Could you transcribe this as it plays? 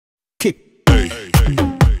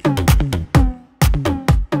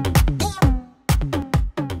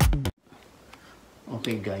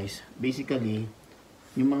Okay guys, basically,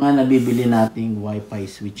 yung mga nabibili nating wifi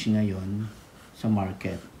switch ngayon sa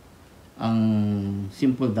market, ang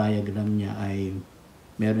simple diagram niya ay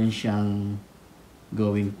meron siyang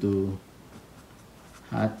going to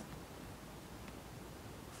hot,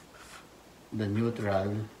 the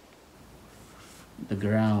neutral, the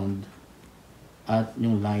ground, at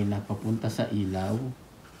yung line na papunta sa ilaw,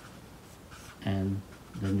 and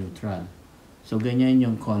the neutral. So, ganyan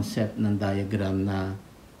yung concept ng diagram na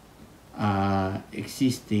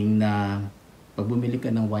existing na pag bumili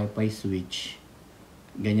ka ng wifi switch,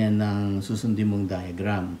 ganyan ang susundin mong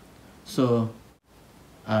diagram. So,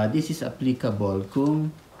 this is applicable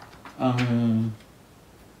kung ang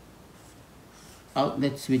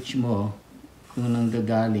outlet switch mo, kung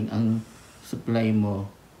nanggagaling ang supply mo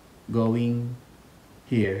going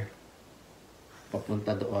here,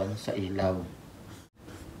 papunta doon sa ilaw.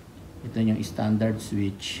 Ito yung standard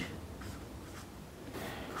switch.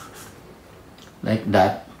 Like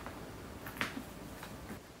that.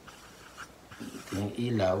 Ito yung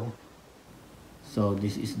ilaw. So,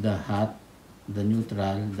 this is the hot, the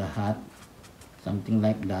neutral, the hot. Something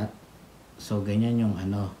like that. So, ganyan yung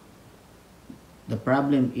ano. The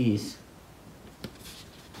problem is,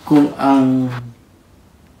 kung ang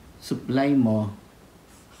supply mo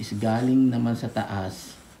is galing naman sa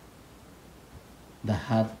taas, the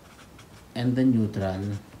hot and the neutral,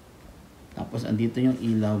 tapos andito yung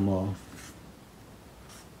ilaw mo,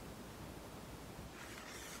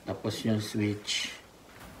 tapos yung switch,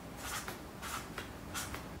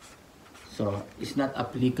 so it's not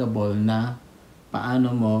applicable na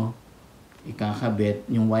paano mo ikakabit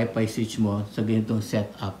yung wifi switch mo sa ganitong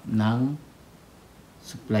setup ng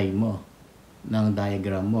supply mo, ng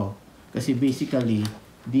diagram mo. Kasi basically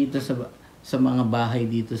dito sa mga bahay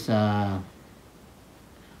dito sa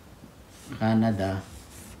Canada,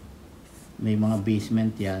 may mga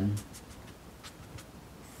basement yan.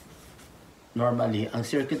 Normally, ang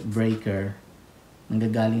circuit breaker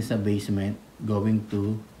nanggagaling sa basement going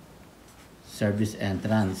to service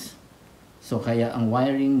entrance. So, kaya ang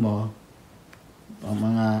wiring mo, ang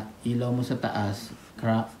mga ilaw mo sa taas,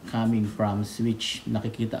 coming from switch,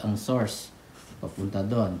 nakikita ang source, papunta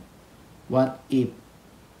doon. What if,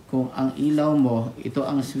 kung ang ilaw mo, ito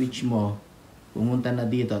ang switch mo, pumunta na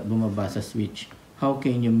dito at bumaba sa switch, how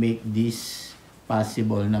can you make this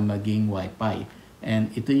possible na maging wifi? And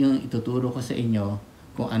ito yung ituturo ko sa inyo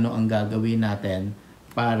kung ano ang gagawin natin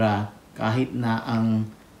para kahit na ang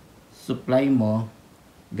supply mo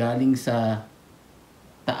galing sa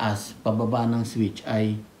taas, pababa ng switch,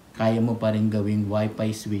 ay kaya mo pa rin gawing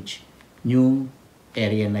wifi switch yung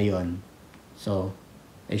area na yon. So,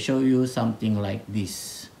 I show you something like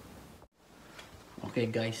this.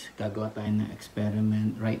 Okay guys, gagawa tayo ng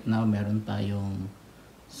experiment. Right now, meron tayong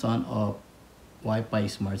on-off Wi-Fi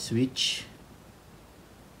smart switch.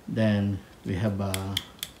 Then, we have a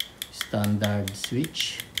standard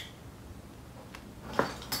switch.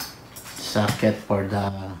 Socket for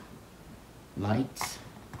the lights.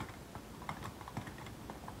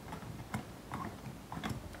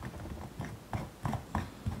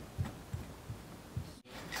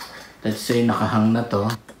 Let's say nakahang na to.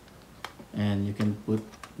 And you can put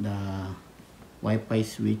the Wi-Fi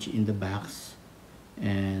switch in the box,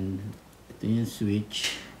 and ito yung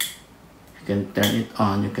switch. You can turn it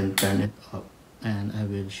on, you can turn it off, and I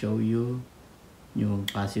will show you yung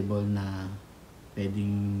possible na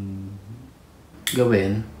pwedeng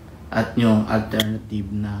gawin at yung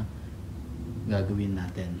alternative na gagawin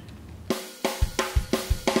natin.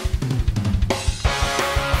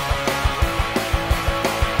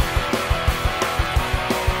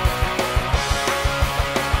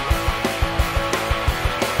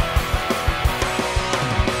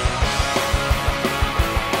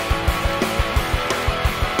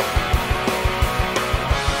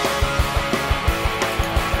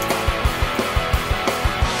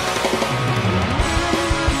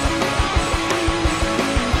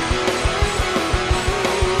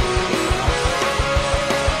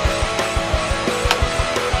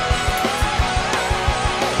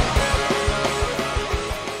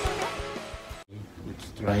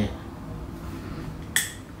 Right.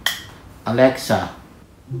 Alexa,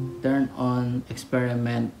 turn on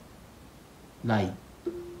experiment light.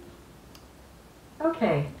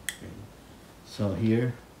 Okay. So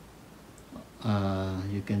here,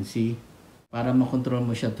 you can see, para makontrol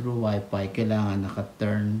mo siya through Wi-Fi, kailangan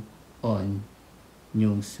naka-turn on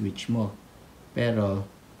yung switch mo. Pero,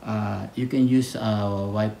 you can use a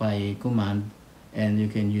Wi-Fi command, and you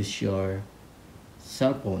can use your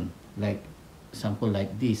cell phone, like example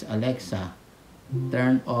like this. Alexa,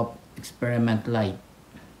 turn off experiment light.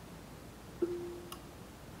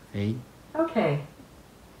 Okay? Okay.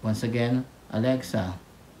 Once again, Alexa,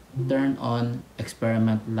 turn on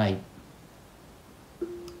experiment light.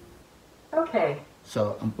 Okay.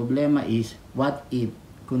 So, ang problema is, what if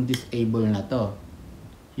kung disable na to?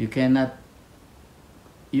 You can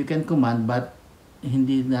command but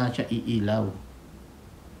hindi na siya iilaw.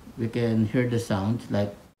 We can hear the sound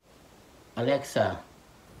like, Alexa,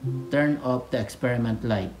 turn off the experiment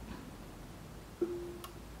light.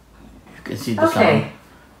 You can see the sound.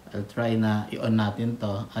 I'll try na i-on natin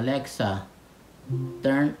to. Alexa,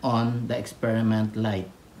 turn on the experiment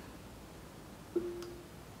light.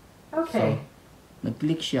 Okay. So,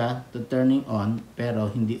 nag-click siya to turning on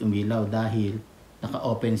pero hindi umilaw dahil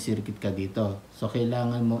naka-open circuit ka dito. So,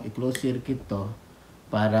 kailangan mong i-close circuit to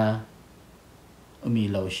para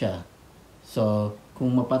umilaw siya. So,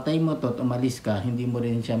 kung mapatay mo to at umalis ka, hindi mo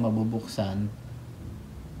rin siya mabubuksan,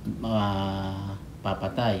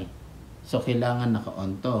 papatay. So, kailangan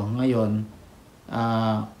naka-on to. Ngayon,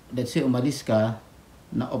 let's say umalis ka,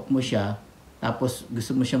 na-off mo siya, tapos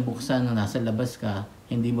gusto mo siyang buksan na nasa labas ka,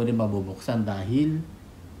 hindi mo rin mabubuksan dahil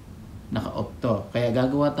naka-off to. Kaya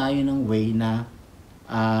gagawa tayo ng way na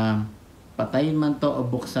patayin man to o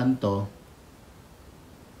buksan to,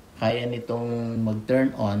 kaya nitong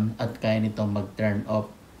mag-turn on at kaya nitong mag-turn off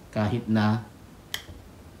kahit na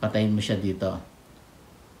patayin mo siya dito.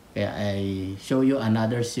 Kaya I show you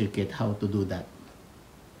another circuit how to do that.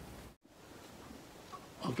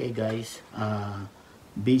 Okay guys,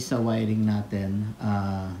 based sa wiring natin,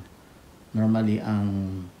 normally ang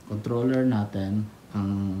controller natin,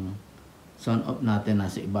 ang sun off natin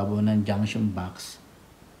nasa ibabaw ng junction box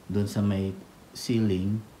doon sa may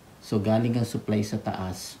ceiling. So galing ang supply sa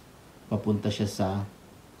taas, papunta siya sa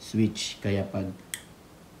switch. Kaya pag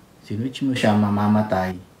sinwitch mo siya,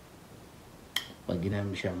 mamamatay. Pag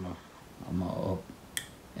ginamit mo siya, ma-off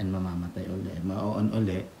and mamamatay ulit, ma-on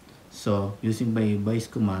ulit. So using by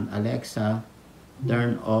voice command, Alexa,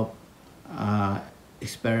 turn off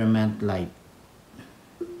experiment light.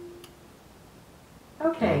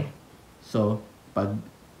 Okay. So pag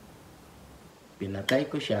pinatay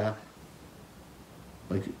ko siya,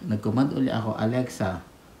 pag nag-command ulit ako, Alexa,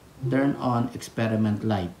 turn on experiment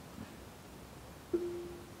light.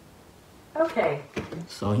 Okay.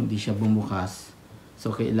 So hindi siya bumukas. So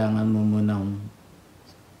kailangan mo munang,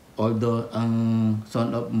 although ang sun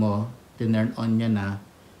off mo, tinurn on niya na,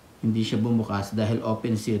 hindi siya bumukas dahil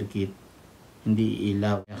open circuit, hindi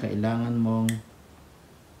ilaw. Kaya kailangan mong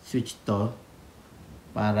switch to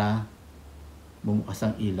para bumukas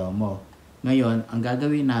ang ilaw mo. Ngayon, ang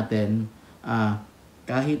gagawin natin,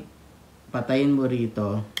 kahit patayin mo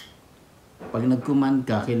rito, pag nag-command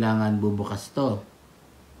ka, kailangan bubukas to.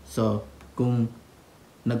 So, kung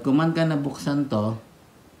nag-command ka na buksan to,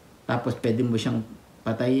 tapos pwede mo siyang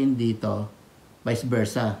patayin dito, vice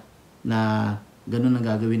versa, na ganun ang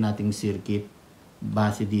gagawin nating circuit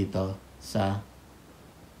base dito sa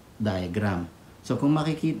diagram. So, kung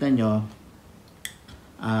makikita nyo,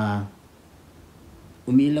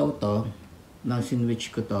 umilaw to, nang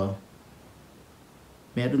sinwitch ko to,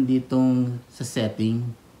 meron ditong sa setting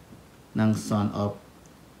ng sun off.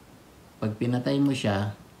 Pag pinatay mo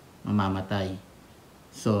siya, mamamatay.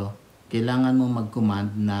 So, kailangan mo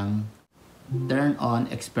mag-command ng turn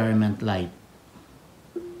on experiment light.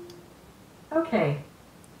 Okay.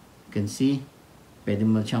 You can see, pwede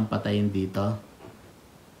mo siyang patayin dito.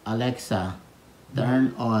 Alexa,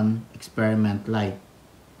 turn on experiment light.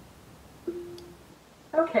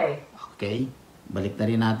 Okay. Okay, balik na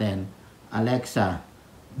rin natin. Alexa,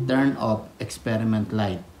 turn off experiment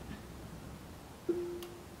light.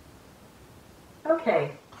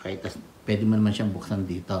 Okay. Okay, tas pwede mo naman siyang buksan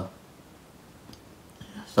dito.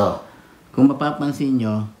 So, kung mapapansin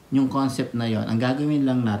nyo, yung concept na yon, ang gagawin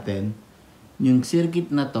lang natin, yung circuit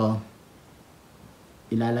na to,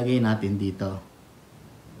 ilalagay natin dito.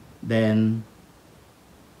 Then,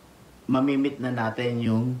 mamimit na natin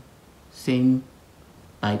yung same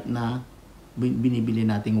type na binibili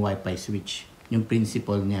nating wifi switch. Yung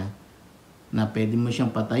principle niya, na pwede mo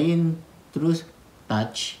siyang patayin through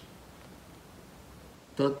touch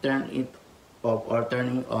to turn it off or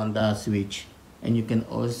turning on the switch, and you can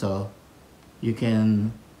also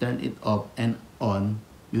turn it off and on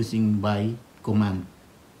using by command.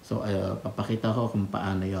 So papakita ko kung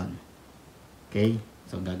paano yon. Okay,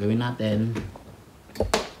 so gagawin natin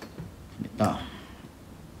ito.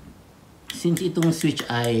 Since itong switch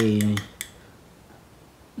ay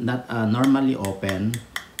not normally open,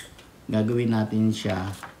 gagawin natin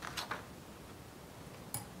siya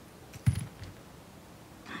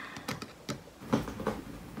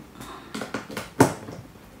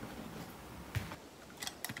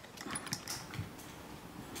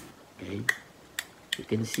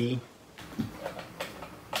can see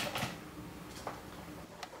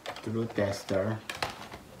through tester.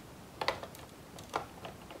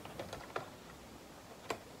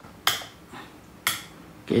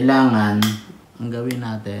 Kailangan ang gawin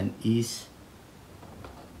natin is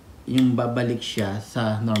yung babalik siya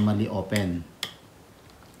sa normally open,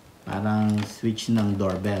 parang switch ng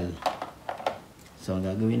doorbell. So ang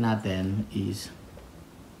gagawin natin is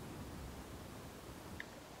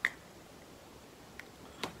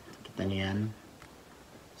kita niyo yan.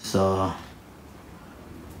 So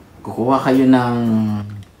kukuha kayo ng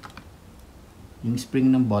yung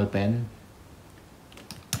spring ng ballpen.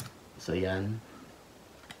 So yan,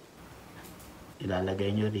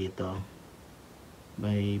 ilalagay nyo dito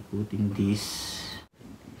by putting this.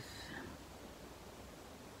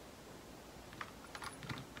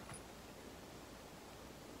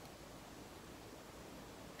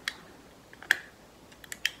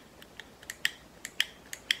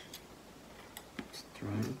 Let's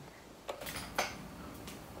try.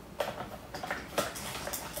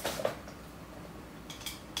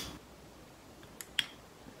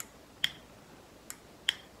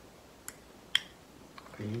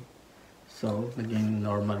 Okay, so naging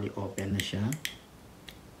normally open na siya.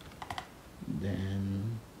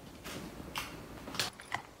 Then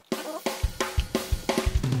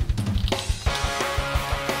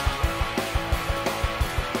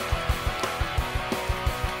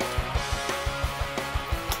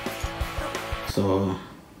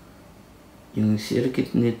yung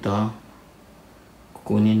circuit nito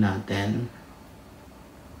kukunin natin,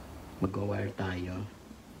 mag-wire tayo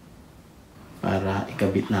para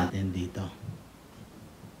ikabit natin dito.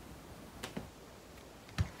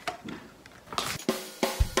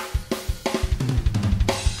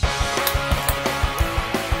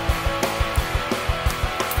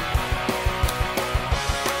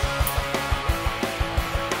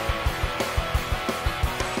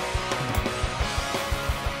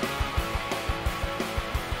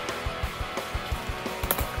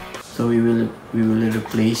 So we will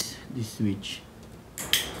replace this switch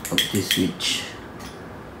of this switch.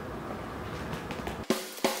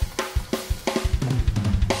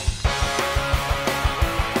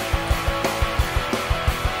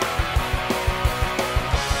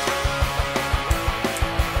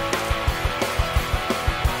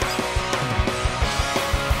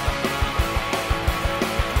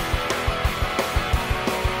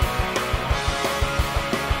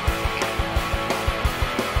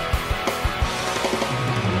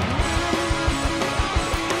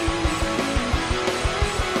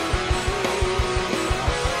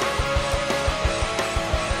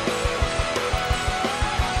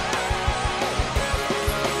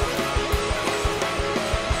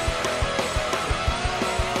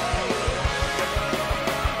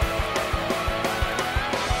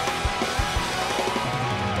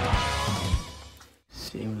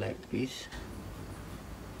 Same like this.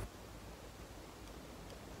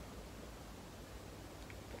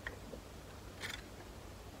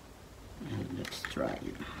 And let's try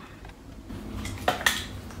it.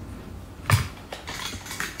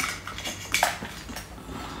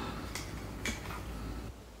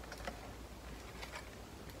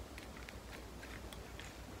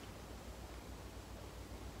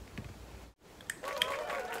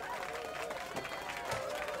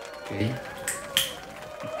 Okay.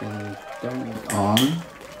 You can turn it on,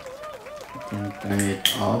 you can turn it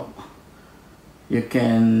off, you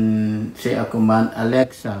can say a command,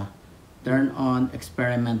 Alexa, turn on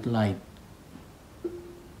experiment light.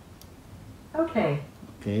 Okay.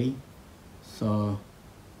 Okay, so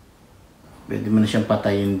pwede mo na siyang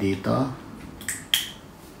patayin dito.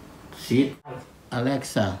 See,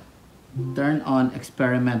 Alexa, turn on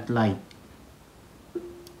experiment light.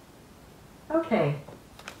 Okay.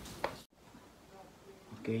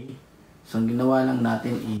 Okay, so ang ginawa lang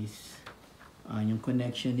natin is yung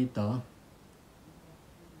connection nito,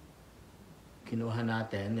 kinuha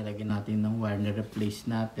natin, nilagyan natin ng wire, na-replace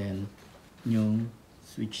natin yung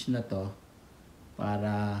switch na to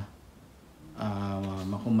para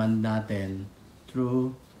makommand natin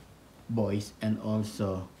through voice and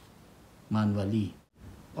also manually,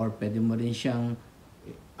 or pwede mo rin siyang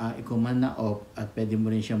i-command na off at pwede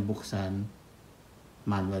mo rin siyang buksan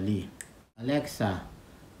manually. Alexa,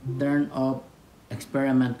 turn off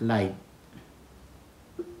experiment light.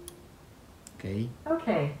 Okay?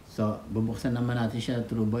 Okay. So, bubuksan naman natin siya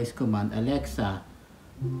through voice command. Alexa,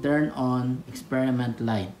 turn on experiment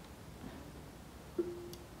light.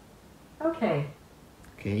 Okay.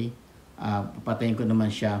 Okay? Papatayin ko naman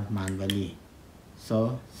siya manually.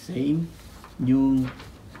 So, same yung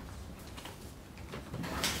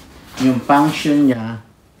yung function niya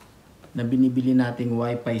na binibili nating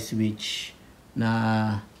wifi switch na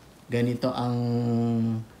ganito ang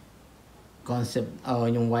concept o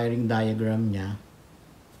yung wiring diagram niya.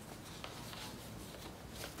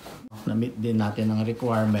 Na-meet din natin ang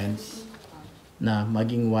requirements na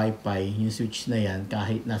maging wifi yung switch na yan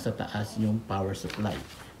kahit nasa taas yung power supply.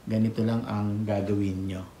 Ganito lang ang gagawin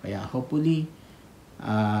nyo. Kaya hopefully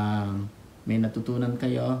may natutunan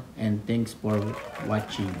kayo, and thanks for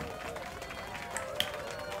watching.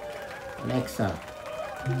 Alexa,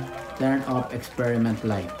 turn off experiment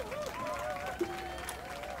light.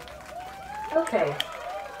 Okay.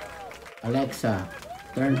 Alexa,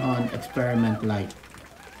 turn on experiment light.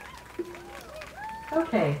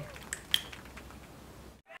 Okay.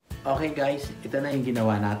 Okay guys, ito na yung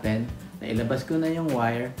ginawa natin. Nailabas ko na yung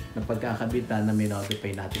wire na pagkakabitan na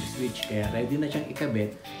may-notify natin switch. Kaya ready na siyang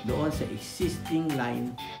ikabit doon sa existing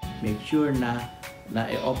line. Make sure na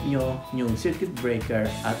i-off nyo yung circuit breaker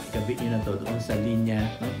at ikabit nyo na to doon sa linya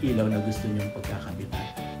ng ilaw na gusto nyo pagkakabitan.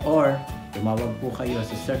 Or tumawag po kayo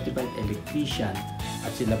sa certified electrician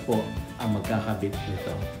at sila po ang magkakabit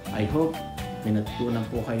nito. I hope may natutunan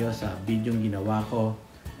po kayo sa video ginawa ko,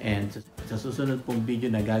 and sa susunod pong video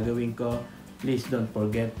na gagawin ko, please don't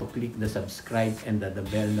forget to click the subscribe and the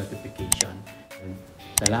bell notification. And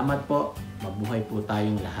salamat po, mabuhay po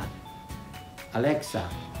tayong lahat. Alexa,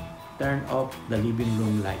 turn off the living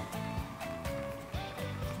room light.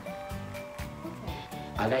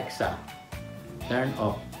 Alexa, turn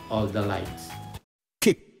off all the lights.